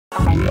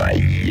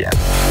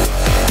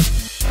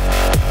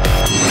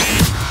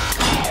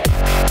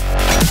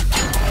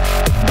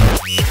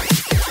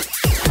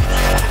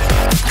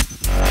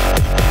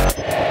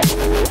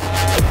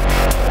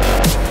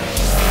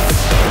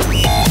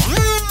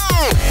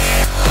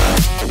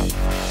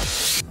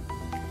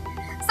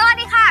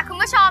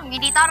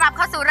นดีต้อนรับเ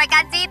ข้าสู่รายกา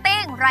รจี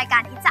ติ้งรายกา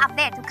รที่จะอัปเ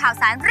ดตทุกข่าว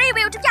สารรี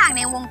วิวทุกอย่างใ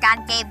นวงการ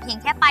เกมเพียง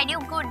แค่ปลายนิ้ว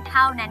ของคุณเ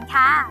ท่านั้น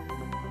ค่ะ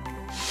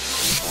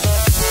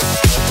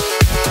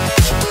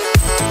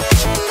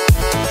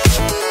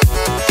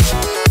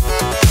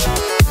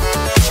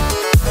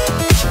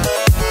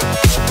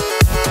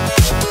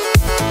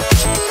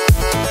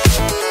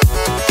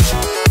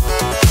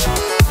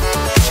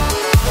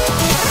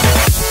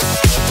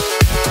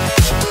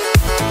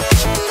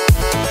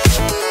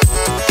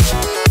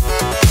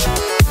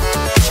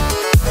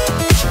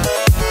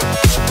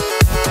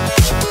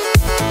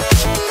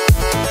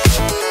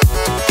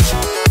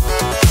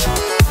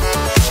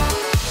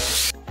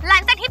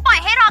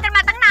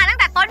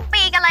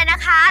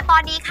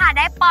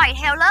ได้ปล่อยเ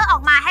ทรลเลอร์ออ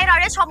กมาให้เรา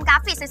ได้ชมกรา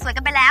ฟิกสวยๆ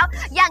กันไปแล้ว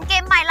อย่างเก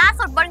มใหม่ล่า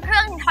สุดบนเครื่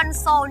องคอน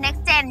โซล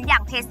Next Gen อย่า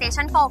ง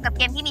PlayStation 4 กับเ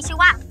กมที่มีชื่อ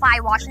ว่า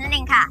Firewatch นั่นเอ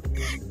งค่ะ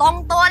ตรง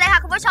ตัวเลยค่ะ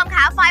คุณผู้ชม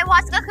ค่ะ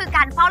Firewatch ก็คือก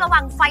ารเฝ้าระวั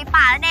งไฟ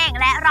ป่านั่นเอง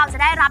และเราจะ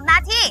ได้รับหน้า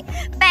ที่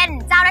เป็น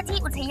เจ้าหน้าที่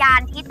อุทยาน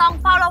ที่ต้อง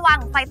เฝ้าระวัง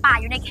ไฟป่า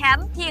อยู่ในแคม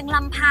ป์เพียงล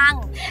ำพัง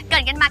เกิ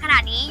ดกันมาขนา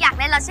ดนี้อยาก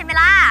เล่นแล้วใช่ไหม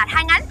ล่ะถ้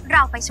างั้นเร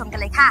าไปชมกัน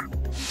เลยค่ะ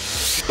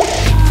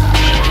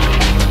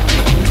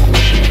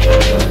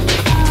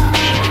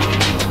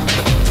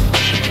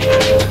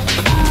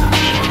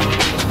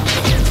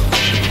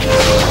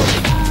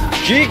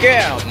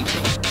G-Gam!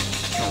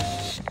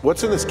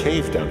 What's in this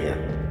cave down here?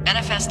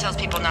 NFS tells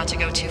people not to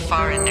go too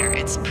far in there.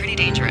 It's pretty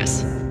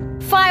dangerous.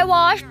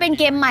 Firewatch เป็น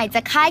เกมใหม่จ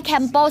ากค่ายแค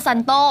มโปซัน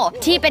โต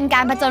ที่เป็นก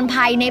ารผจญ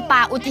ภัยในป่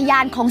าอุทยา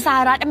นของสห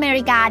รัฐอเม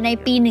ริกาใน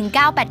ปี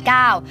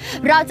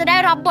 1989 เราจะได้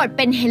รับบทเ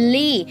ป็นเฮน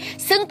รี่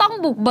ซึ่งต้อง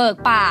บุกเบิก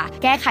ป่า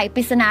แก้ไขป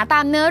ริศนาตา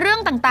มเนื้อเรื่อ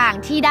งต่าง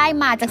ๆที่ได้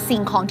มาจากสิ่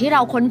งของที่เร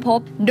าค้นพบ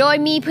โดย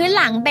มีพื้น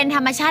หลังเป็นธ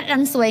รรมชาติอั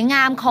นสวยง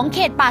ามของเข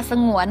ตป่าส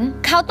งวน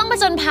เขาต้องผ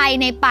จญภัย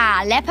ในป่า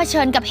และเผ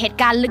ชิญกับเหตุ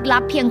การณ์ลึกลั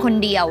บเพียงคน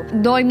เดียว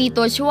โดยมี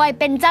ตัวช่วย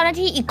เป็นเจ้าหน้า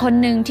ที่อีกคน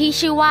หนึ่งที่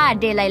ชื่อว่า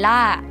เดไลล่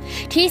า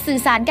ที่สื่อ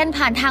สารกัน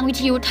ผ่านทางวิ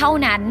ทยุเท่า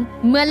นั้น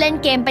เมื่อเล่น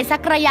เกมไปสั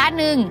กระยะ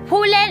หนึ่ง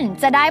ผู้เล่น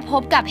จะได้พ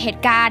บกับเห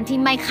ตุการณ์ที่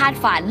ไม่คาด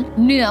ฝัน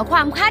เหนือคว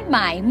ามคาดหม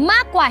ายม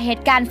ากกว่าเห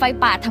ตุการณ์ไฟ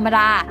ป่าธรรมด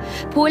า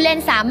ผู้เล่น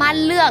สามารถ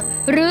เลือก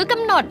หรือก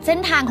ำหนดเส้น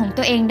ทางของ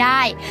ตัวเองไ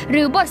ด้ห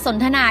รือบทสน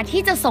ทนา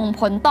ที่จะส่ง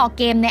ผลต่อเ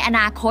กมในอ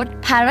นาคต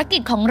ภารกิ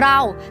จของเรา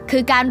คื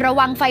อการระ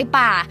วังไฟ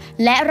ป่า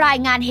และราย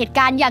งานเหตุก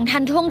ารณ์อย่างทั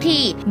นท่วงที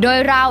โดย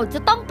เราจะ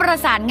ต้องประ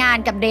สานงาน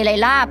กับเดไล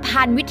ล่าผ่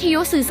านวิทยุ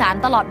สื่อสาร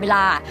ตลอดเวล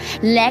า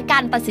และกา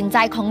รตัดสินใจ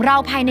ของเรา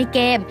ภายในเก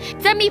ม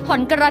จะมีผล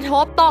กระท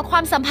บต่อคว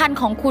ามสัมพันธ์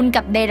ของคุณ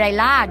กับเดไล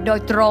ล่าโด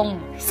ยตรง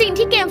สิ่ง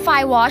ที่เกม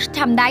Firewatch ท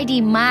ำได้ดี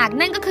มาก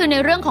นั่นก็คือใน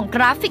เรื่องของก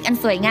ราฟิกอัน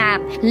สวยงาม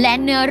และ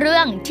เนื้อเรื่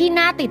องที่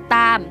น่าติดต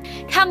าม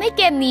ทำให้เ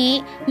กมนี้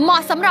เหมา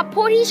ะสำหรับ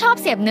ผู้ที่ชอบ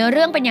เสพเนื้อเ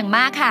รื่องเป็นอย่างม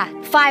ากค่ะ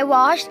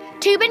Firewatch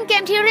ถือเป็นเก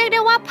มที่เรียกไ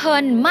ด้ว่าเพลิ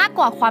นมากก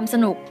ว่าความส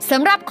นุกส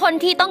ำหรับคน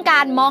ที่ต้องกา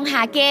รมองห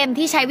าเกม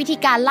ที่ใช้วิธี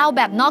การเล่าแ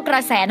บบนอกกร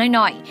ะแสห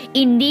น่อยๆ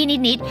อินดี้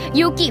นิดๆ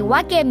ยูกิว่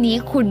าเกมนี้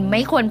คุณไ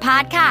ม่ควรพลา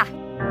ดค่ะ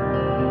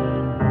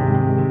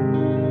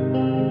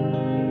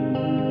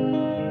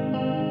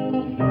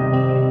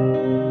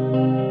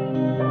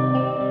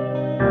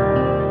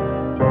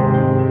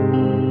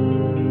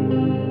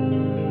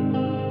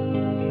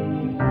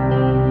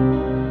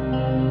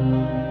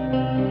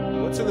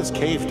This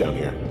cave down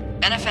here.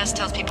 NFS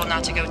tells people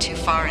not to go too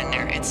far in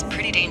there. It's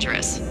pretty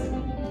dangerous.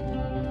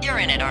 You're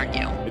in it, aren't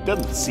you? It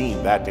doesn't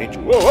seem that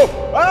dangerous. Whoa,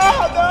 whoa!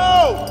 Ah,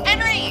 no!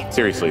 Henry!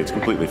 Seriously, it's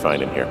completely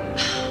fine in here.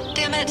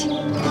 Damn it.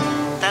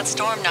 That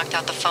storm knocked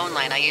out the phone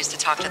line I used to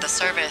talk to the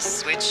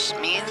service, which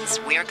means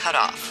we're cut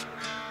off.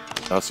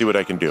 I'll see what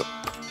I can do.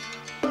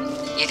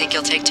 You think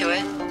you'll take to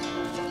it?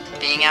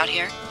 Being out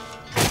here?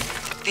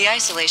 The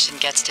isolation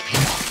gets to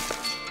people.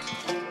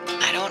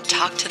 I don't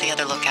talk to the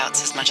other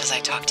lookouts as much as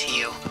I talk to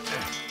you.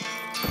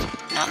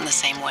 Not in the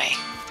same way.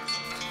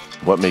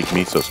 What makes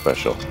me so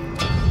special?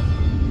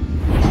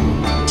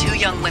 2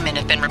 young women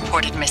have been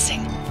reported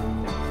missing.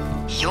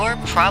 You're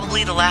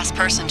probably the last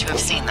person to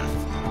have seen them.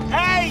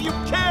 Hey, you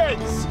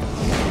kids!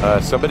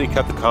 Somebody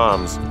cut the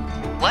comms.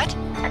 What?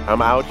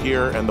 I'm out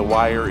here and the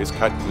wire is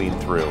cut clean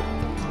through.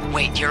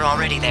 Wait, you're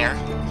already there?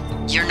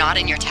 You're not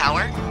in your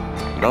tower?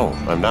 No,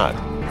 I'm not.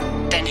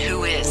 Then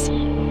who is?